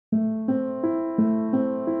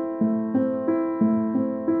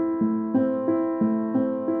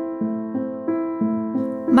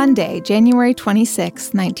Monday, January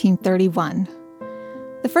 26, 1931.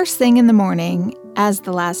 The first thing in the morning, as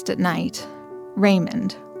the last at night.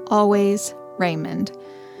 Raymond. Always Raymond.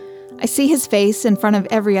 I see his face in front of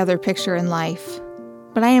every other picture in life,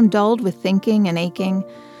 but I am dulled with thinking and aching.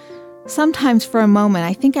 Sometimes for a moment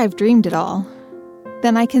I think I've dreamed it all.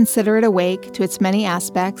 Then I consider it awake to its many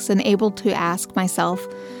aspects and able to ask myself,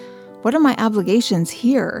 what are my obligations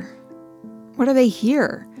here? What are they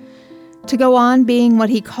here? To go on being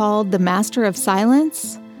what he called the master of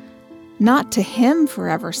silence? Not to him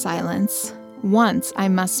forever silence. Once I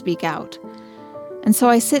must speak out. And so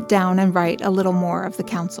I sit down and write a little more of the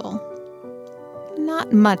counsel.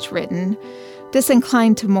 Not much written.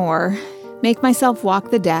 Disinclined to more. Make myself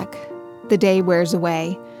walk the deck. The day wears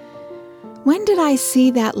away. When did I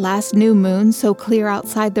see that last new moon so clear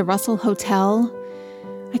outside the Russell Hotel?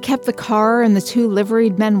 I kept the car and the two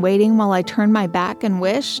liveried men waiting while I turned my back and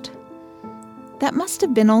wished. That must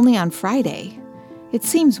have been only on Friday. It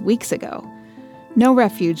seems weeks ago. No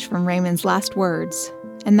refuge from Raymond's last words,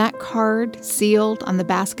 and that card sealed on the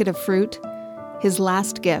basket of fruit, his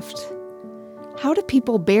last gift. How do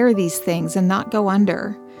people bear these things and not go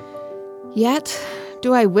under? Yet,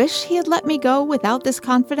 do I wish he had let me go without this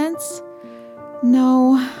confidence?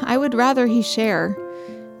 No, I would rather he share.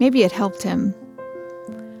 Maybe it helped him.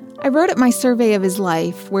 I wrote up my survey of his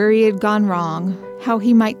life, where he had gone wrong, how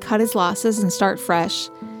he might cut his losses and start fresh,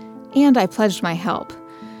 and I pledged my help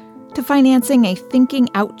to financing a thinking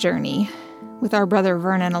out journey with our brother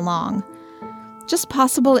Vernon along. Just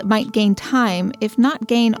possible it might gain time, if not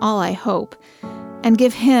gain all I hope, and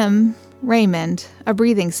give him, Raymond, a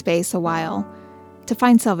breathing space a while to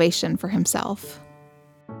find salvation for himself.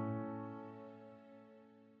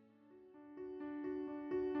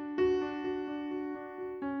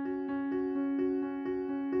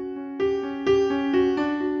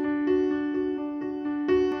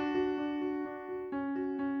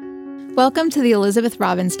 Welcome to the Elizabeth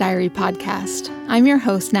Robbins Diary podcast. I'm your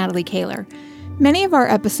host, Natalie Kaler. Many of our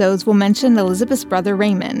episodes will mention Elizabeth's brother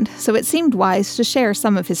Raymond, so it seemed wise to share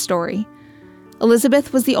some of his story.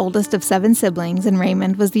 Elizabeth was the oldest of 7 siblings, and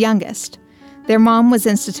Raymond was the youngest. Their mom was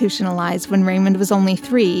institutionalized when Raymond was only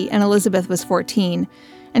 3 and Elizabeth was 14,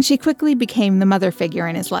 and she quickly became the mother figure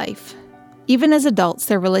in his life. Even as adults,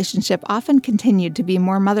 their relationship often continued to be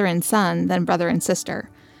more mother and son than brother and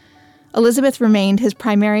sister. Elizabeth remained his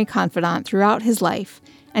primary confidant throughout his life,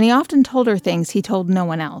 and he often told her things he told no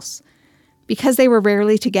one else. Because they were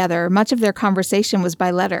rarely together, much of their conversation was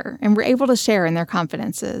by letter, and were able to share in their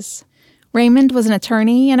confidences. Raymond was an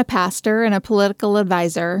attorney and a pastor and a political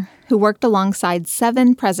advisor who worked alongside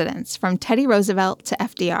 7 presidents, from Teddy Roosevelt to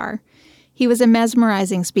FDR. He was a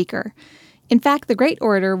mesmerizing speaker. In fact, the great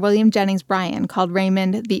orator William Jennings Bryan called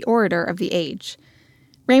Raymond the orator of the age.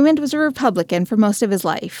 Raymond was a Republican for most of his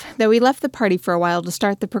life, though he left the party for a while to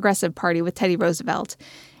start the Progressive Party with Teddy Roosevelt,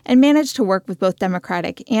 and managed to work with both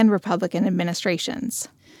Democratic and Republican administrations.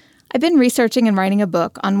 I've been researching and writing a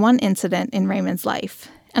book on one incident in Raymond's life,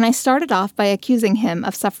 and I started off by accusing him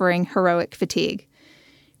of suffering heroic fatigue.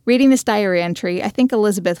 Reading this diary entry, I think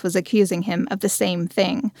Elizabeth was accusing him of the same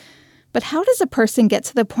thing. But how does a person get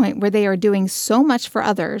to the point where they are doing so much for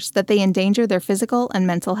others that they endanger their physical and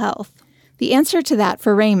mental health? The answer to that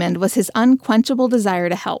for Raymond was his unquenchable desire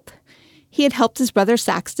to help. He had helped his brother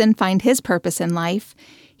Saxton find his purpose in life.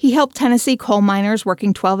 He helped Tennessee coal miners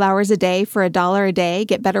working 12 hours a day for $1 a day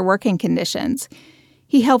get better working conditions.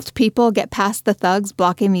 He helped people get past the thugs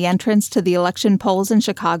blocking the entrance to the election polls in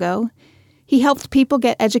Chicago. He helped people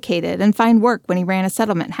get educated and find work when he ran a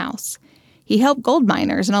settlement house. He helped gold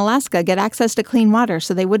miners in Alaska get access to clean water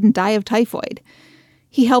so they wouldn't die of typhoid.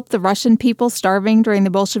 He helped the Russian people starving during the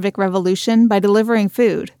Bolshevik Revolution by delivering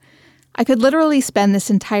food. I could literally spend this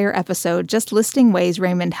entire episode just listing ways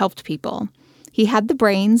Raymond helped people. He had the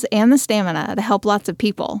brains and the stamina to help lots of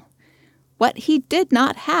people. What he did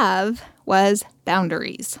not have was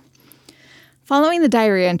boundaries. Following the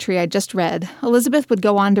diary entry I just read, Elizabeth would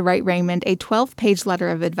go on to write Raymond a 12-page letter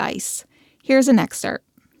of advice. Here's an excerpt.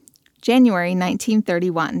 January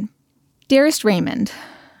 1931. Dearest Raymond,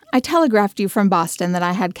 I telegraphed you from Boston that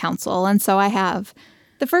I had counsel, and so I have.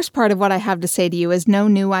 The first part of what I have to say to you is no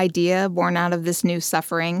new idea born out of this new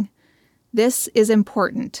suffering. This is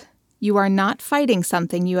important. You are not fighting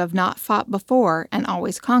something you have not fought before and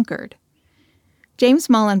always conquered. James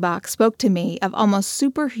Mullenbach spoke to me of almost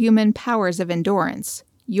superhuman powers of endurance,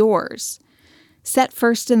 yours. Set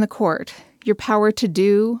first in the court, your power to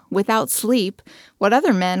do, without sleep, what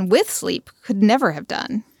other men with sleep could never have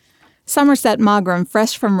done. Somerset Maugham,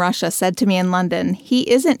 fresh from Russia, said to me in London,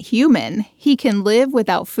 he isn't human. He can live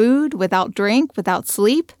without food, without drink, without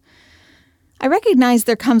sleep. I recognize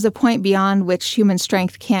there comes a point beyond which human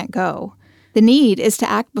strength can't go. The need is to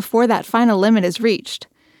act before that final limit is reached.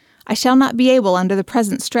 I shall not be able under the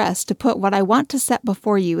present stress to put what I want to set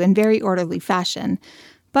before you in very orderly fashion,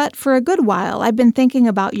 but for a good while I've been thinking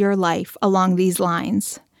about your life along these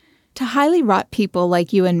lines. To highly wrought people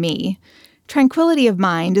like you and me, tranquility of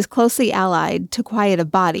mind is closely allied to quiet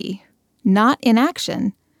of body, not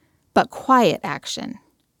inaction, but quiet action.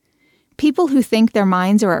 People who think their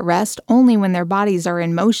minds are at rest only when their bodies are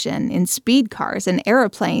in motion, in speed cars and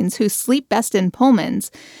aeroplanes, who sleep best in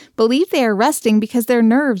Pullmans, believe they are resting because their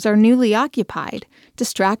nerves are newly occupied,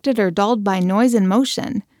 distracted or dulled by noise and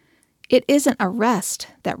motion. It isn't a rest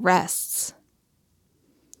that rests.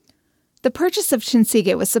 The purchase of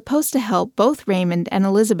Chinsegut was supposed to help both Raymond and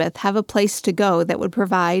Elizabeth have a place to go that would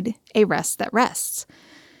provide a rest that rests.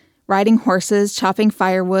 Riding horses, chopping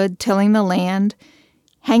firewood, tilling the land,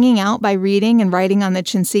 hanging out by reading and writing on the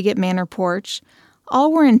Chinsegut Manor porch,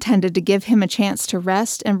 all were intended to give him a chance to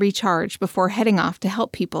rest and recharge before heading off to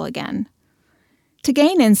help people again. To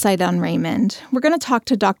gain insight on Raymond, we're going to talk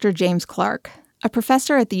to Dr. James Clark, a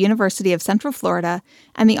professor at the University of Central Florida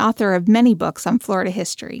and the author of many books on Florida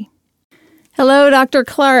history. Hello, Dr.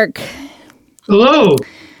 Clark. Hello.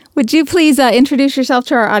 Would you please introduce yourself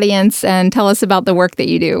to our audience and tell us about the work that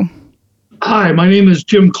you do? Hi, my name is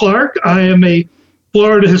Jim Clark. I am a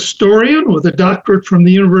Florida historian with a doctorate from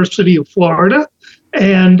the University of Florida,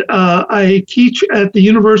 and I teach at the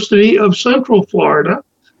University of Central Florida,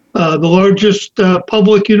 the largest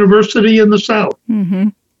public university in the South. Mm-hmm.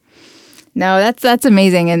 No, that's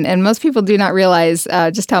amazing, and most people do not realize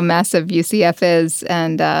just how massive UCF is,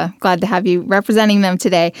 and glad to have you representing them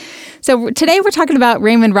today. So today we're talking about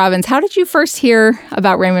Raymond Robbins. How did you first hear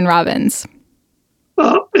about Raymond Robbins?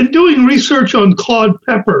 In doing research on Claude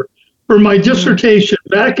Pepper for my dissertation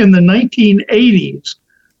back in the 1980s,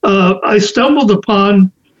 I stumbled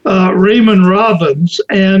upon Raymond Robbins,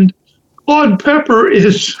 and Claude Pepper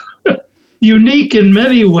is unique in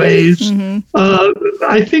many ways. Mm-hmm.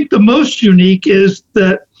 I think the most unique is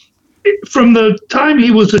that from the time he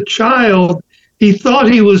was a child, he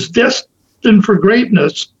thought he was destined for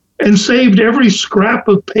greatness and saved every scrap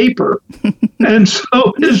of paper. And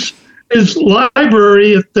so his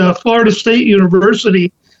library at Florida State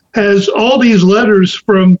University has all these letters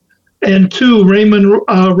from and to Raymond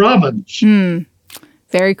Robbins.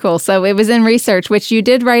 Very cool. So it was in research, which you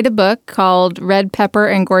did write a book called Red Pepper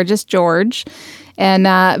and Gorgeous George.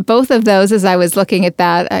 And both of those, as I was looking at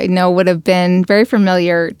that, I know would have been very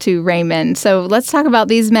familiar to Raymond. So let's talk about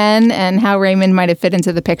these men and how Raymond might have fit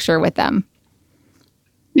into the picture with them.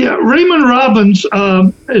 Yeah, Raymond Robbins,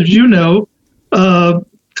 as you know,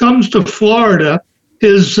 comes to Florida.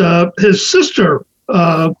 His sister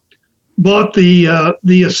bought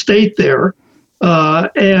the estate there,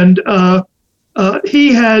 and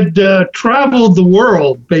he had traveled the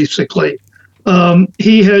world, basically.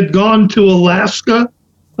 He had gone to Alaska,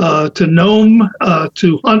 to Nome,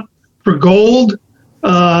 to hunt for gold.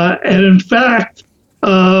 And in fact,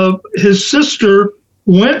 his sister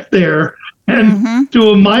went there and to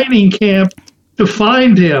a mining camp to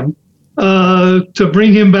find him, to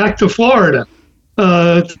bring him back to Florida,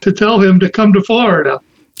 to tell him to come to Florida.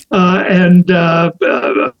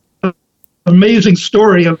 Amazing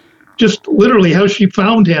story of just literally how she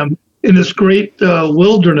found him in this great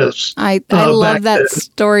wilderness. I love that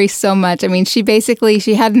story so much. I mean, she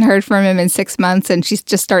hadn't heard from him in 6 months, and she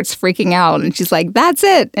just starts freaking out. And she's like, that's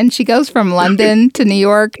it. And she goes from London to New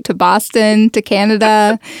York to Boston to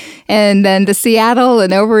Canada and then to Seattle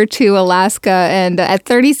and over to Alaska. And at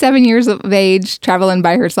 37 years of age, traveling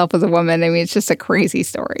by herself as a woman. I mean, it's just a crazy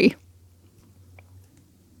story.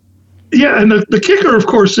 Yeah, and the kicker, of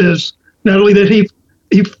course, is, Natalie, that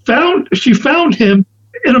she found him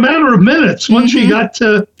in a matter of minutes once she got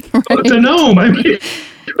to Nome. I mean,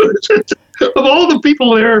 of all the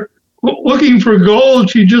people there looking for gold,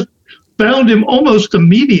 she just found him almost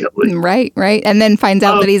immediately. Right. And then finds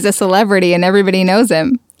out that he's a celebrity and everybody knows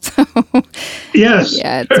him. So, yes.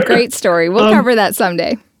 Yeah, it's a great story. We'll cover that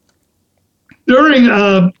someday. During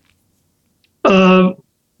World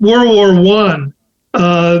War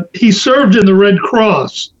I, he served in the Red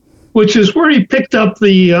Cross, which is where he picked up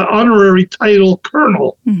the honorary title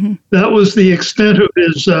colonel. Mm-hmm. That was the extent of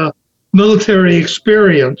his military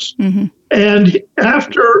experience. Mm-hmm. And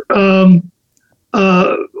after,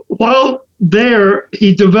 while there,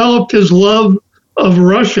 he developed his love of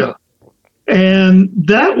Russia, and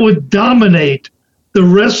that would dominate the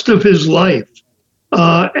rest of his life.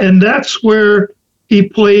 And that's where he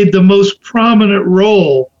played the most prominent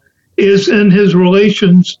role, is in his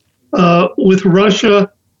relations with Russia,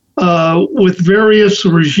 with various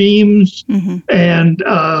regimes, and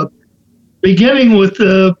beginning with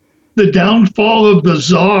the downfall of the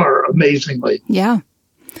Tsar, amazingly. Yeah.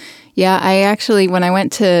 Yeah, I actually, when I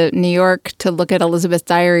went to New York to look at Elizabeth's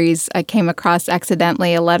diaries, I came across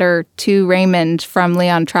accidentally a letter to Raymond from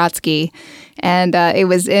Leon Trotsky, and it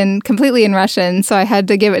was completely in Russian, so I had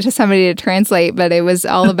to give it to somebody to translate, but it was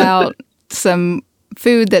all about some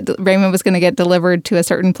food that Raymond was going to get delivered to a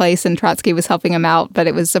certain place, and Trotsky was helping him out, but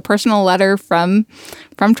it was a personal letter from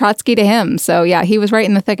Trotsky to him, so yeah, he was right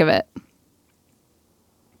in the thick of it.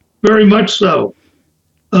 Very much so.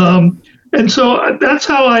 And so that's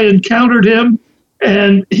how I encountered him.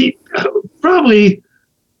 And he probably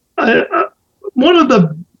one of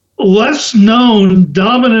the less known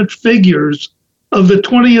dominant figures of the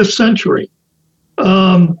 20th century.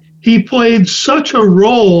 He played such a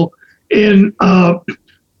role in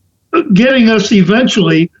getting us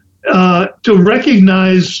eventually to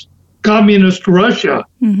recognize communist Russia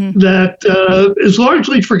that is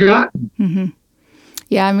largely forgotten.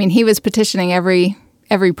 Yeah, I mean, he was petitioning every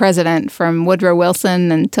president from Woodrow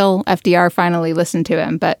Wilson until FDR finally listened to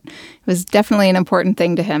him, but it was definitely an important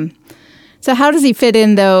thing to him. So how does he fit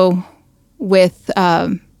in, though, with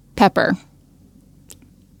Pepper?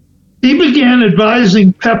 He began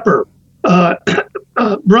advising Pepper.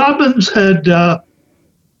 Robbins had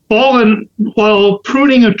fallen while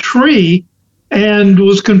pruning a tree and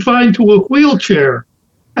was confined to a wheelchair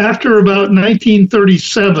after about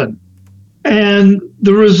 1937. And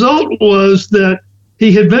the result was that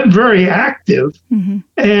he had been very active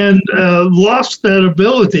and lost that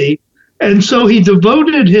ability. And so he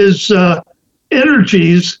devoted his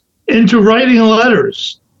energies into writing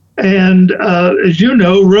letters. And as you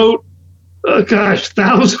know, wrote,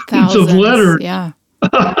 thousands of letters. Yeah.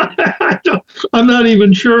 I'm not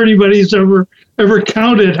even sure anybody's ever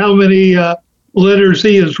counted how many letters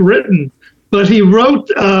he has written. But he wrote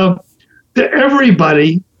to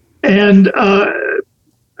everybody. And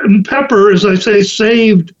Pepper, as I say,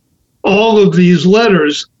 saved all of these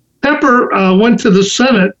letters. Pepper went to the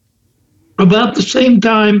Senate about the same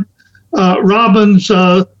time Robbins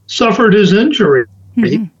suffered his injury.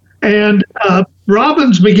 And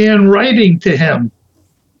Robbins began writing to him.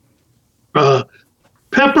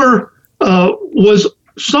 Pepper was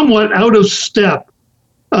somewhat out of step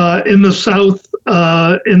in the South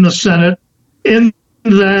in the Senate, in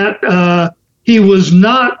that he was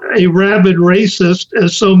not a rabid racist,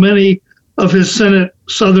 as so many of his Senate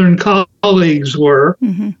Southern colleagues were,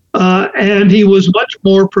 and he was much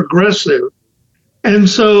more progressive. And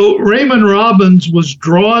so Raymond Robbins was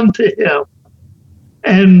drawn to him,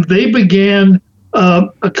 and they began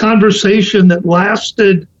a conversation that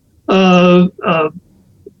lasted for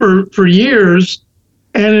years.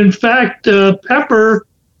 And in fact, Pepper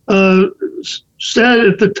said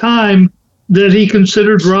at the time that he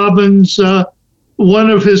considered Robbins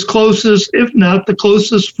one of his closest, if not the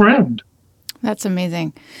closest friend. That's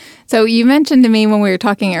amazing. So you mentioned to me when we were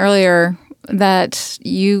talking earlier that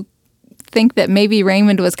you think that maybe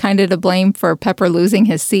Raymond was kind of to blame for Pepper losing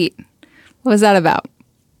his seat. What was that about?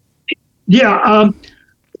 Yeah,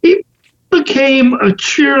 he became a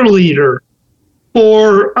cheerleader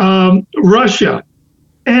for Russia.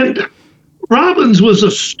 And Robbins was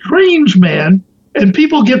a strange man, and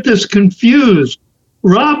people get this confused.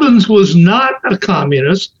 Robbins was not a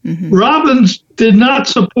communist. Robbins did not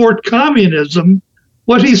support communism.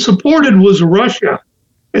 What he supported was Russia.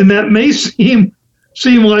 And that may seem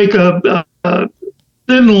like a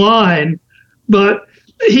thin line, but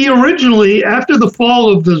he originally, after the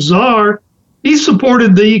fall of the Tsar, he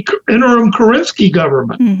supported the interim Kerensky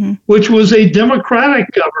government, which was a democratic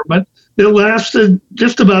government that lasted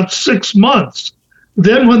just about 6 months.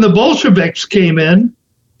 Then when the Bolsheviks came in,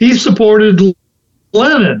 he supported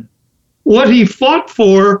Lenin. What he fought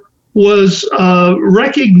for was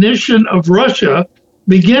recognition of Russia,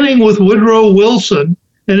 beginning with Woodrow Wilson,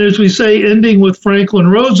 and as we say, ending with Franklin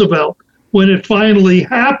Roosevelt when it finally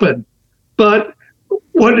happened. But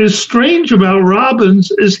what is strange about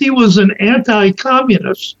Robbins is he was an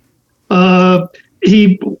anti-communist.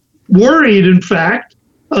 He worried, in fact,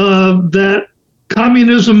 that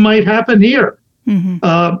communism might happen here.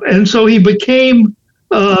 And so he became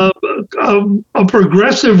a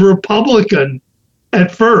progressive Republican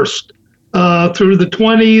at first through the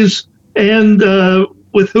 20s, and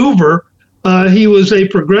with Hoover, he was a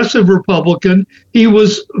progressive Republican. He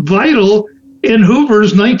was vital in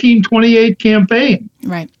Hoover's 1928 campaign.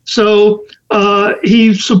 Right. So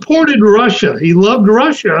he supported Russia. He loved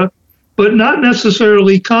Russia, but not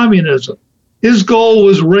necessarily communism. His goal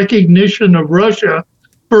was recognition of Russia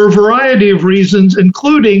for a variety of reasons,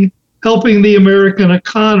 including helping the American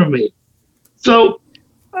economy. So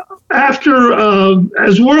after,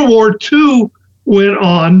 as World War II went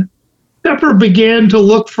on, Pepper began to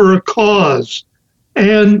look for a cause.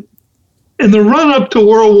 And in the run up to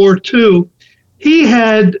World War II, he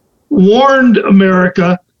had warned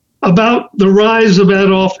America about the rise of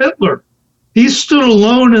Adolf Hitler. He stood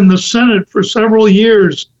alone in the Senate for several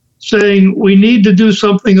years saying, we need to do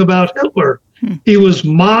something about Hitler. He was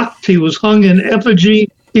mocked, he was hung in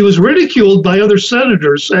effigy, he was ridiculed by other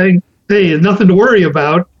senators saying, hey, nothing to worry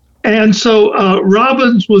about. And so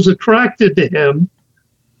Robbins was attracted to him.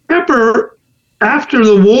 Pepper, after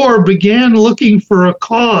the war, began looking for a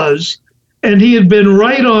cause, and he had been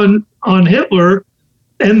right on Hitler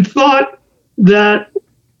and thought that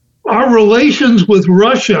our relations with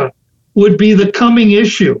Russia would be the coming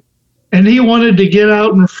issue. And he wanted to get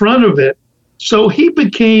out in front of it. So he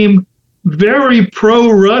became very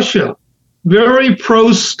pro-Russia, very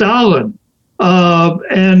pro-Stalin.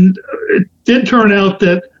 And it did turn out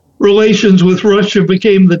that relations with Russia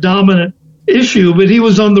became the dominant issue, but he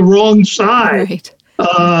was on the wrong side.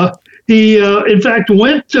 Right. He, in fact,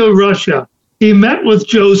 went to Russia. He met with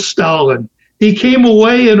Joe Stalin. He came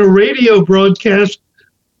away in a radio broadcast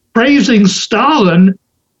praising Stalin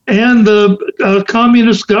and the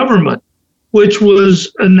communist government, which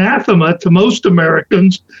was anathema to most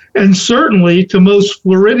Americans and certainly to most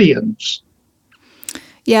Floridians.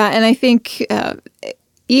 Yeah, and I think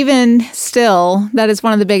even still, that is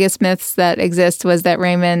one of the biggest myths that exist, was that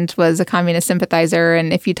Raymond was a communist sympathizer.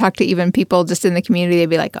 And if you talk to even people just in the community, they'd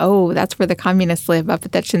be like, oh, that's where the communists live, up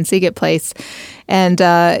at that Chinsegat place. And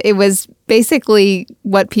it was basically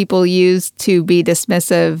what people used to be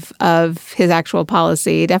dismissive of his actual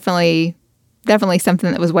policy. Definitely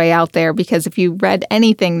something that was way out there, because if you read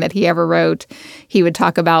anything that he ever wrote, he would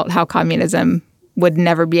talk about how communism would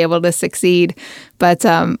never be able to succeed. But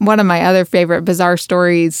one of my other favorite bizarre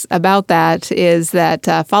stories about that is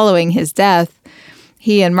that following his death,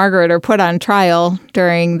 he and Margaret are put on trial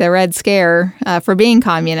during the Red Scare for being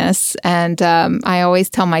communists. And I always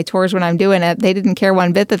tell my tours when I'm doing it, they didn't care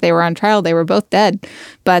one bit that they were on trial. They were both dead.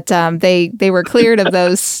 But they were cleared of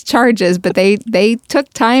those charges. But they took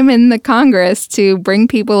time in the Congress to bring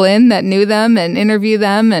people in that knew them and interview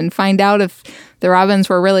them and find out if the Robins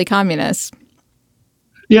were really communists.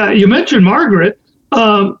 Yeah, you mentioned Margaret.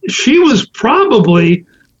 She was probably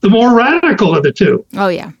the more radical of the two. Oh,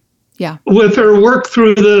 yeah. Yeah. With her work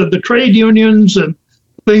through the trade unions and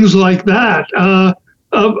things like that.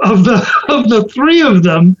 Of the three of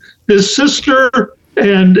them, his sister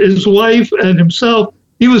and his wife and himself,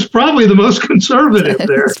 he was probably the most conservative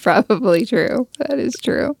there. That's probably true. That is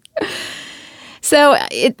true. So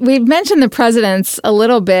we've mentioned the presidents a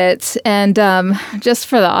little bit, and just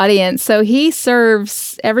for the audience, so he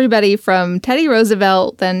serves everybody from Teddy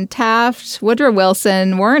Roosevelt, then Taft, Woodrow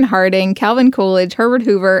Wilson, Warren Harding, Calvin Coolidge, Herbert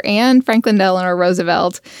Hoover, and Franklin Delano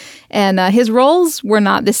Roosevelt. And his roles were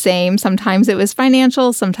not the same. Sometimes it was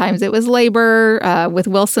financial, sometimes it was labor. With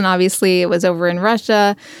Wilson, obviously, it was over in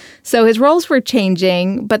Russia. So his roles were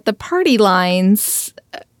changing, but the party lines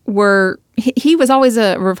were... He was always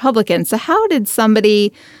a Republican. So how did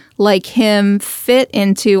somebody like him fit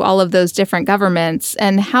into all of those different governments?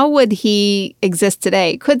 And how would he exist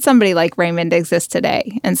today? Could somebody like Raymond exist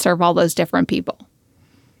today and serve all those different people?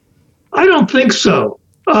 I don't think so.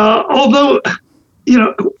 Although,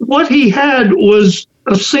 what he had was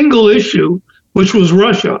a single issue, which was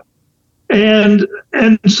Russia. And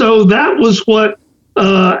so that was what,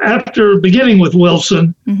 after beginning with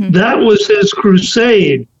Wilson, that was his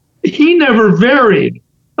crusade. He never varied.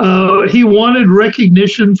 He wanted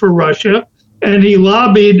recognition for Russia, and he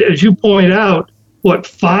lobbied, as you point out,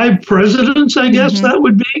 5 presidents, I guess that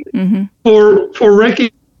would be, for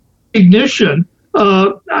recognition.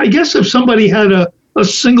 I guess if somebody had a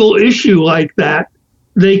single issue like that,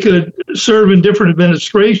 they could serve in different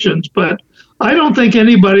administrations. But I don't think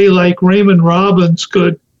anybody like Raymond Robbins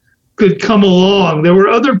could come along. There were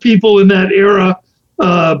other people in that era,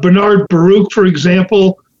 Bernard Baruch, for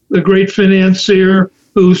example, the great financier,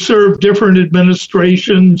 who served different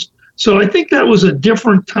administrations. So I think that was a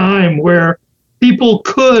different time where people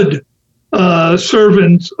could serve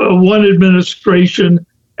in one administration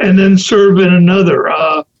and then serve in another.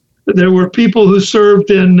 There were people who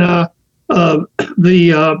served in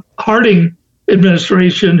the Harding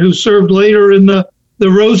administration who served later in the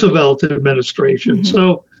Roosevelt administration.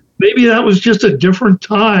 So maybe that was just a different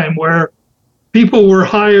time where people were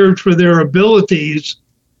hired for their abilities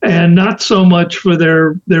and not so much for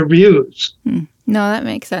their views. No, that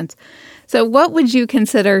makes sense. So what would you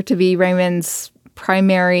consider to be Raymond's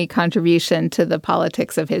primary contribution to the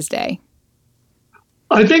politics of his day?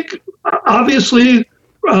 I think obviously,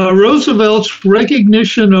 Roosevelt's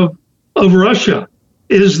recognition of Russia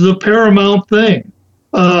is the paramount thing.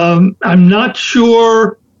 I'm not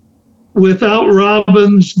sure without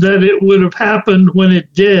Robbins that it would have happened when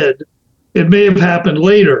it did. It may have happened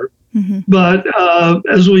later. Mm-hmm. But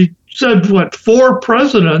as we said, 4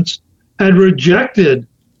 presidents had rejected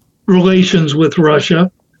relations with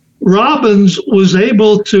Russia. Robbins was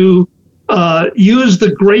able to use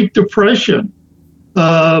the Great Depression.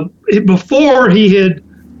 Before he had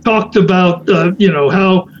talked about,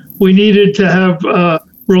 how we needed to have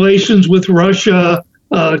relations with Russia,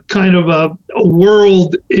 kind of a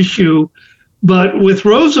world issue. But with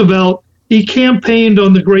Roosevelt, he campaigned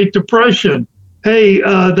on the Great Depression. Hey,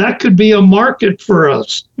 that could be a market for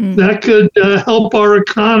us. That could help our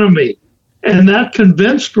economy. And that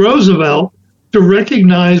convinced Roosevelt to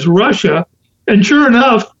recognize Russia. And sure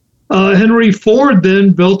enough, Henry Ford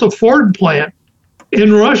then built a Ford plant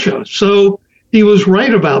in Russia. So he was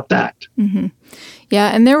right about that. Mm-hmm.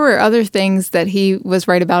 Yeah, and there were other things that he was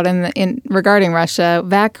right about in regarding Russia.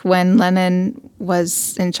 Back when Lenin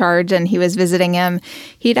was in charge and he was visiting him,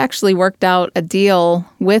 he'd actually worked out a deal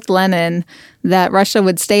with Lenin that Russia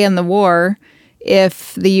would stay in the war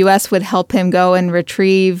if the U.S. would help him go and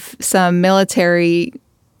retrieve some military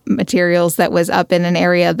materials that was up in an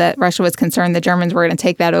area that Russia was concerned the Germans were going to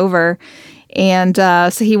take that over. And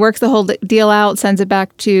so he works the whole deal out, sends it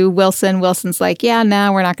back to Wilson. Wilson's like, yeah,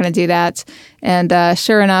 no, we're not going to do that. And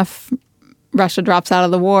sure enough, Russia drops out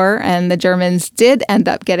of the war, and the Germans did end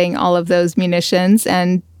up getting all of those munitions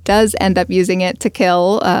and does end up using it to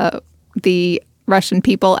kill the Russian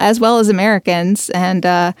people as well as Americans. And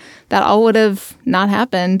that all would have not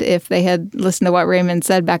happened if they had listened to what Raymond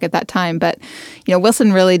said back at that time. But,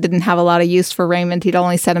 Wilson really didn't have a lot of use for Raymond. He'd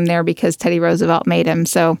only set him there because Teddy Roosevelt made him.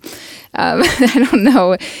 So I don't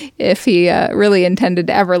know if he really intended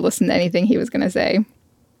to ever listen to anything he was going to say.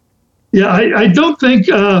 Yeah, I don't think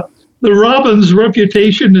the Robbins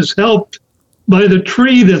reputation is helped by the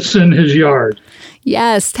tree that's in his yard.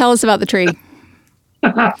 Yes, tell us about the tree.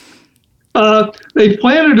 They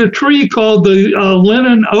planted a tree called the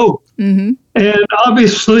Lennon Oak. Mm-hmm. And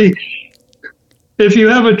obviously, if you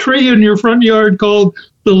have a tree in your front yard called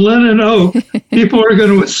the Lennon Oak, people are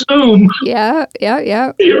going to assume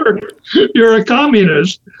you're a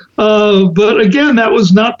communist. But again, that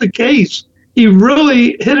was not the case. He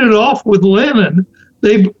really hit it off with Lenin.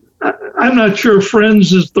 I'm not sure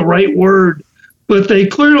friends is the right word, but they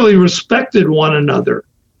clearly respected one another.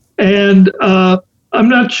 And I'm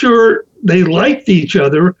not sure they liked each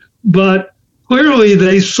other, but clearly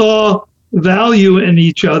they saw value in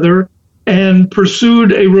each other and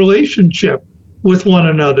pursued a relationship with one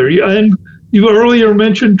another. And you earlier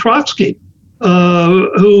mentioned Trotsky,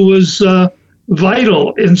 who was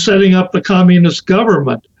vital in setting up the communist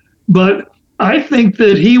government. But I think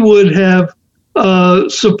that he would have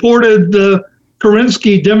supported the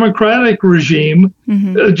Kerensky democratic regime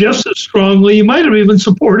just as strongly. He might have even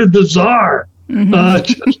supported the Tsar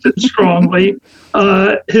just as strongly.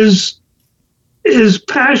 His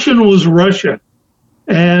passion was Russia.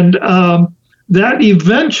 And that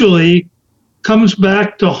eventually comes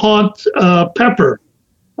back to haunt Pepper.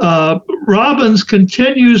 Robbins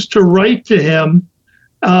continues to write to him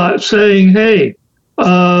saying, hey,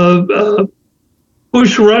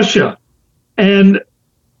 push Russia. And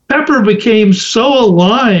Pepper became so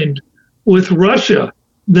aligned with Russia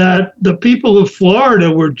that the people of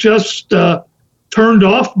Florida were just turned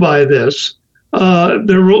off by this.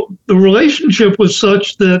 The relationship was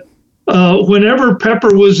such that whenever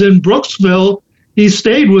Pepper was in Brooksville, he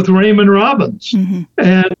stayed with Raymond Robbins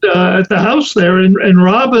and at the house there. And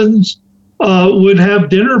Robbins would have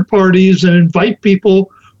dinner parties and invite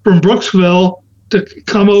people from Brooksville to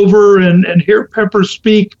come over and hear Pepper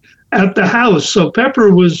speak at the house. So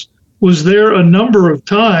Pepper was there a number of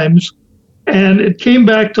times, and it came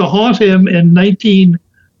back to haunt him in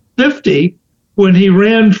 1950 when he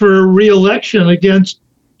ran for re-election against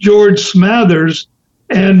George Smathers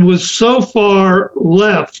and was so far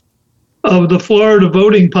left of the Florida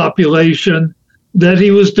voting population that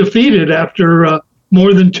he was defeated after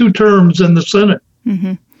more than 2 terms in the Senate.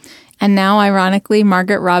 Mm-hmm. And now, ironically,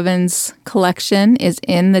 Margaret Robbins' collection is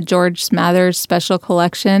in the George Smathers Special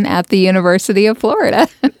Collection at the University of Florida.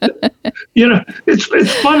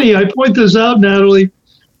 It's funny. I point this out, Natalie.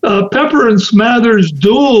 Pepper and Smathers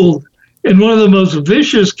dueled in one of the most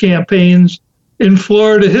vicious campaigns in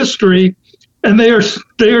Florida history, and they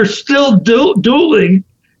are still dueling,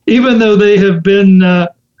 even though they have been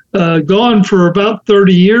gone for about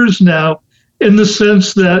 30 years now, in the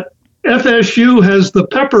sense that FSU has the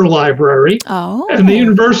Pepper Library, and the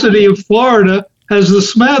University of Florida has the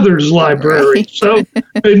Smathers Library. Right. So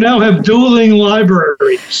they now have dueling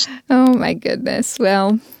libraries. Oh, my goodness.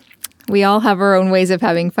 Well, we all have our own ways of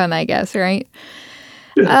having fun, I guess, right?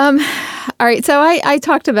 Yeah. All right. So I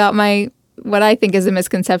talked about what I think is a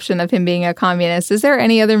misconception of him being a communist. Is there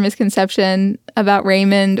any other misconception about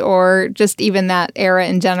Raymond or just even that era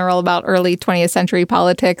in general about early 20th century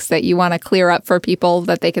politics that you want to clear up for people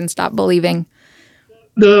that they can stop believing?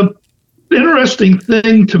 The interesting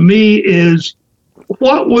thing to me is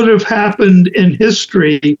what would have happened in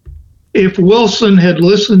history if Wilson had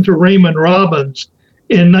listened to Raymond Robbins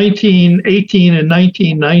in 1918 and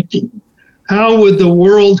 1919? How would the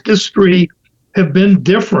world history have been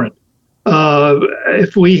different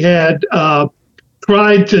if we had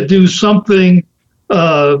tried to do something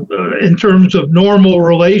in terms of normal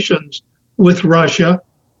relations with Russia?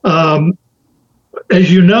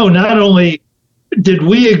 As you know, not only did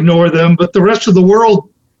we ignore them, but the rest of the world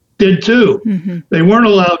did too. Mm-hmm. They weren't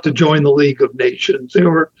allowed to join the League of Nations.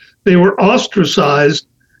 They were ostracized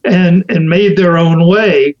and made their own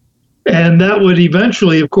way. And that would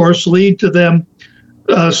eventually, of course, lead to them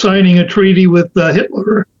signing a treaty with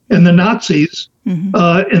Hitler and the Nazis in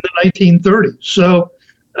the 1930s. So,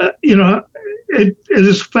 it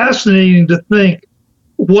is fascinating to think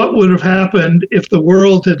what would have happened if the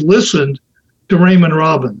world had listened to Raymond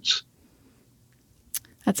Robbins.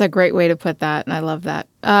 That's a great way to put that, and I love that.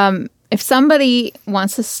 If somebody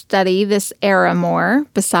wants to study this era more,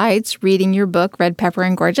 besides reading your book, Red Pepper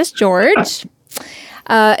and Gorgeous George,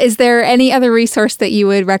 is there any other resource that you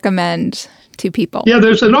would recommend to people? Yeah,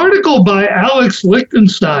 there's an article by Alex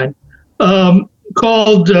Lichtenstein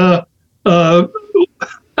called The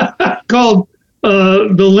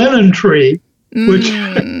Lennon Tree, which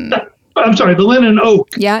I'm sorry, the Lennon Oak.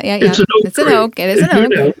 Yeah. It's an oak. It's an oak. It is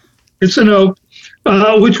an oak. It's an oak,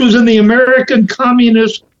 which was in the American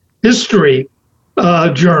Communist History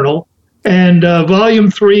Journal, and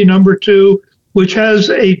Volume 3, Number 2, which has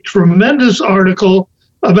a tremendous article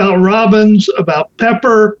about Robbins, about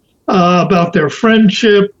Pepper, about their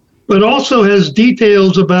friendship, but also has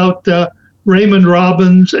details about Raymond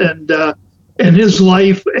Robbins and his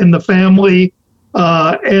life and the family.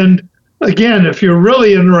 And again, if you're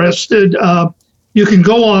really interested, you can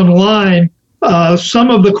go online.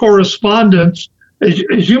 Some of the correspondence,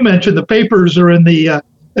 as you mentioned, the papers are in the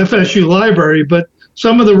FSU library, but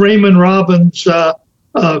some of the Raymond Robbins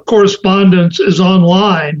correspondence is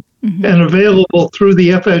online and available through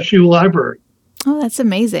the FSU library. Oh, that's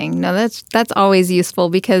amazing. No, that's always useful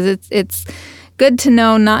because it's good to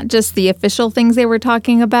know not just the official things they were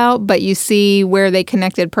talking about, but you see where they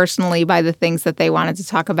connected personally by the things that they wanted to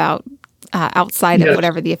talk about outside of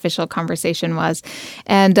whatever the official conversation was.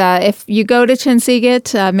 And if you go to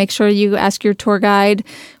Chinsegat, make sure you ask your tour guide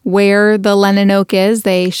where the Lennon Oak is.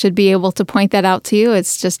 They should be able to point that out to you.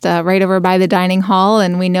 It's just right over by the dining hall,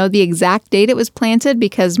 and we know the exact date it was planted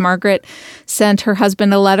because Margaret sent her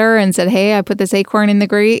husband a letter and said, "Hey, I put this acorn in the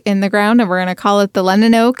ground, and we're going to call it the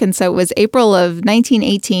Lennon Oak." And so it was April of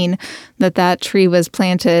 1918 that tree was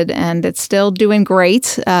planted, and it's still doing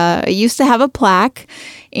great. It used to have a plaque,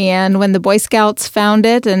 and when the Boy Scouts found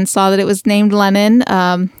it and saw that it was named Lennon,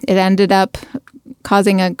 it ended up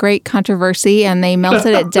causing a great controversy, and they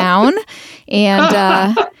melted it down,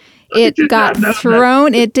 and it got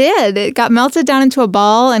thrown. It did. It got melted down into a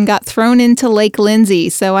ball and got thrown into Lake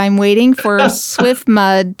Lindsay. So I'm waiting for Swift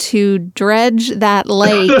Mud to dredge that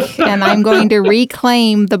lake, and I'm going to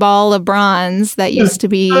reclaim the ball of bronze that used to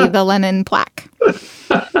be the Lennon plaque.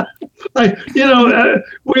 We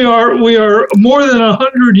are more than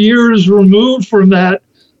 100 years removed from that.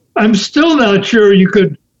 I'm still not sure you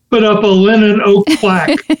could put up a Lennon Oak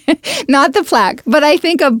plaque. Not the plaque, but I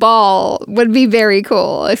think a ball would be very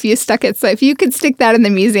cool if you stuck it. So if you could stick that in the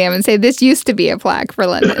museum and say, this used to be a plaque for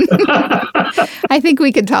Lennon. I think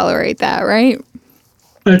we could tolerate that, right?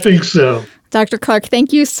 I think so. Dr. Clark,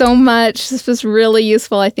 thank you so much. This was really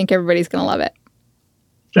useful. I think everybody's going to love it.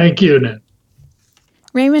 Thank you, Ned.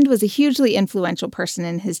 Raymond was a hugely influential person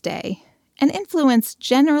in his day, and influence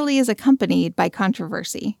generally is accompanied by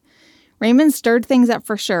controversy. Raymond stirred things up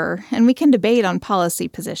for sure, and we can debate on policy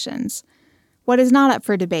positions. What is not up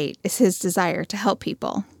for debate is his desire to help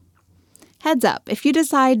people. Heads up, if you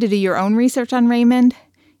decide to do your own research on Raymond,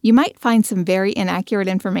 you might find some very inaccurate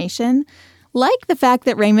information, like the fact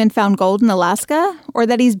that Raymond found gold in Alaska, or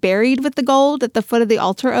that he's buried with the gold at the foot of the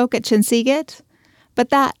altar oak at Chinsegat. But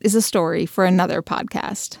that is a story for another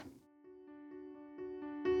podcast.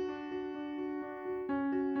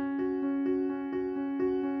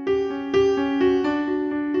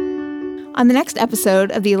 On the next episode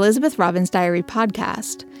of the Elizabeth Robbins Diary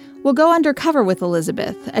podcast, We'll go undercover with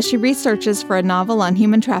Elizabeth as she researches for a novel on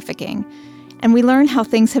human trafficking, and we learn how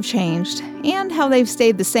things have changed and how they've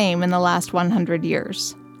stayed the same in the last 100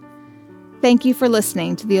 years. Thank you for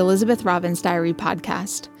listening to the Elizabeth Robbins Diary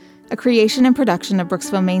podcast, a creation and production of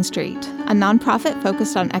Brooksville Main Street, a nonprofit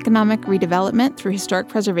focused on economic redevelopment through historic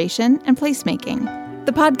preservation and placemaking.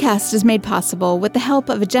 The podcast is made possible with the help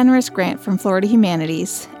of a generous grant from Florida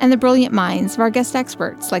Humanities and the brilliant minds of our guest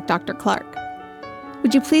experts like Dr. Clark.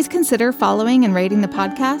 Would you please consider following and rating the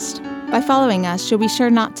podcast? By following us, you'll be sure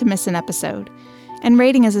not to miss an episode. And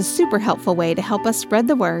rating is a super helpful way to help us spread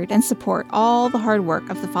the word and support all the hard work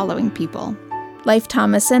of the following people. Leif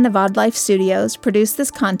Thomason of Odd Life Studios produced this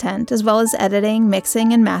content, as well as editing,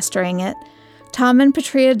 mixing, and mastering it. Tom and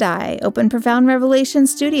Patria Dye opened Profound Revelation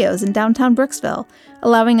Studios in downtown Brooksville,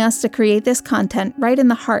 allowing us to create this content right in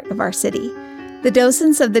the heart of our city. The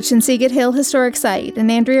docents of the Chinsegut Hill Historic Site and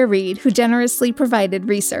Andrea Reed, who generously provided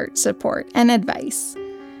research, support, and advice.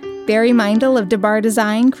 Barry Meindl of DeBar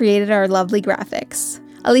Design created our lovely graphics.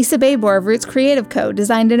 Elisa Babor of Roots Creative Co.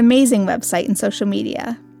 designed an amazing website and social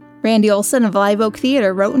media. Randy Olson of Live Oak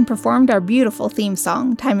Theater wrote and performed our beautiful theme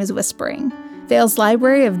song, Time is Whispering. Vale's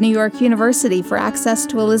Library of New York University for access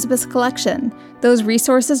to Elizabeth's collection. Those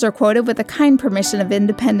resources are quoted with the kind permission of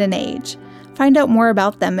Independent Age. Find out more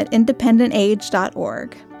about them at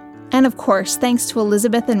independentage.org. And of course, thanks to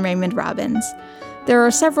Elizabeth and Raymond Robbins. There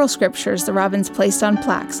are several scriptures the Robbins placed on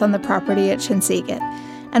plaques on the property at Chinsegut,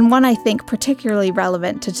 and one I think particularly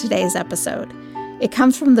relevant to today's episode. It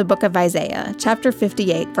comes from the book of Isaiah, chapter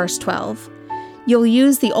 58, verse 12. You'll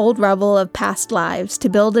use the old rubble of past lives to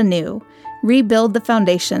build anew, rebuild the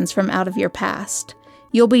foundations from out of your past.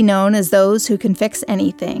 You'll be known as those who can fix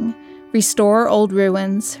anything, restore old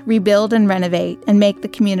ruins, rebuild and renovate, and make the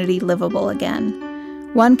community livable again.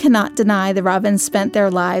 One cannot deny the Robbins spent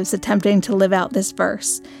their lives attempting to live out this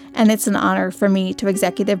verse, and it's an honor for me to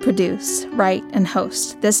executive produce, write, and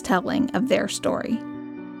host this telling of their story.